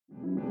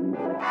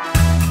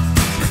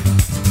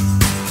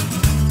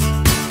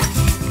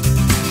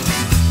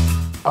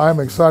I'm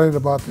excited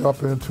about the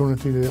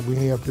opportunity that we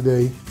have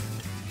today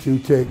to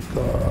take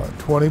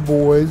 20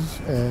 boys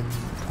and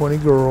 20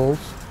 girls,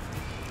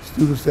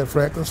 students at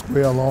Franklin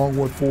Square, along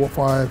with 4 or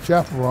 5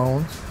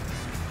 chaperones,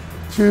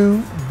 to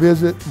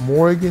visit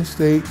Morgan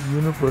State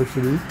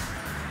University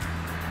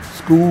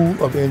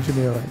School of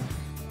Engineering.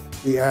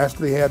 We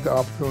actually had the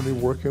opportunity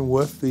working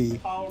with the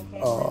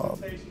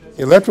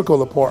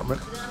electrical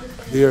department,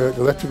 the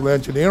electrical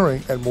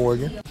engineering at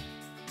Morgan.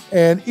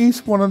 And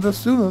each one of the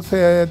students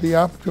had the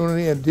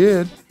opportunity and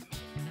did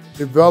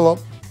develop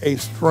a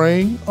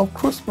string of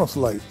Christmas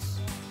lights.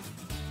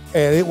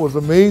 And it was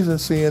amazing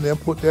seeing them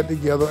put that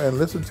together and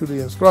listen to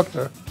the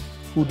instructor,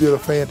 who did a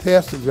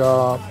fantastic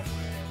job,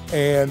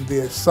 and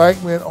the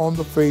excitement on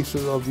the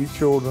faces of these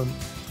children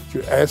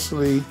to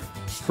actually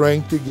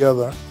string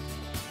together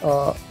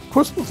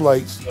Christmas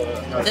lights.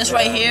 This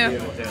right here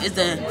is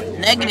the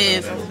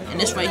negative, and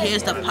this right here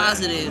is the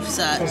positive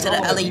side to the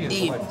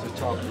LED.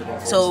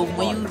 So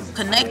when you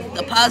connect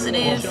the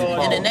positive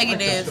and the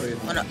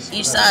negative on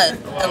each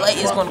side, the light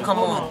is going to come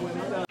on.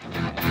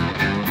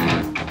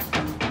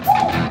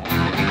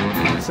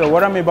 So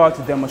what I'm about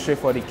to demonstrate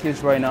for the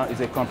kids right now is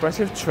a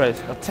comprehensive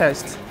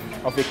test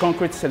of a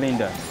concrete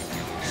cylinder.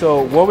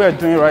 So what we're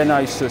doing right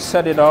now is to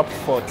set it up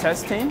for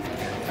testing,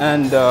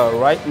 and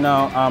right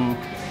now I'm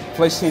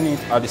placing it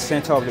at the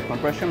center of the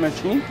compression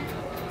machine.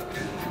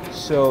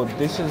 So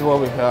this is what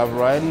we have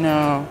right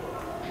now.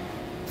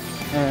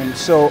 And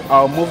so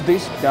I'll move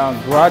this down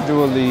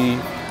gradually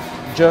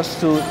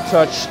just to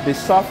touch the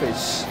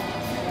surface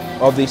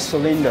of the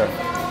cylinder.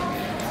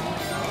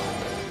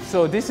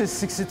 So this is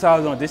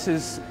 60,000. This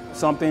is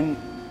something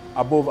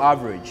above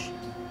average.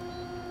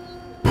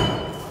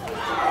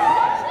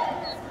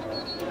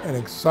 An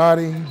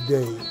exciting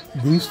day.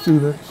 These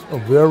students are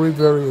very,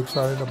 very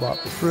excited about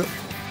the trip.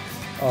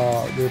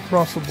 The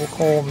principal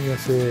called me and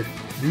said,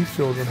 these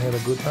children had a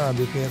good time.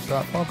 They can't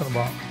stop talking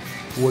about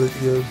what it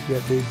is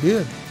that they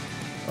did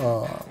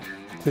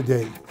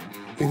today.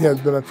 It has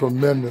been a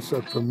tremendous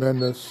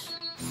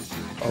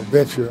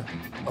venture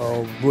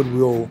of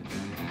goodwill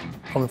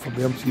coming from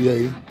the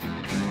MTA.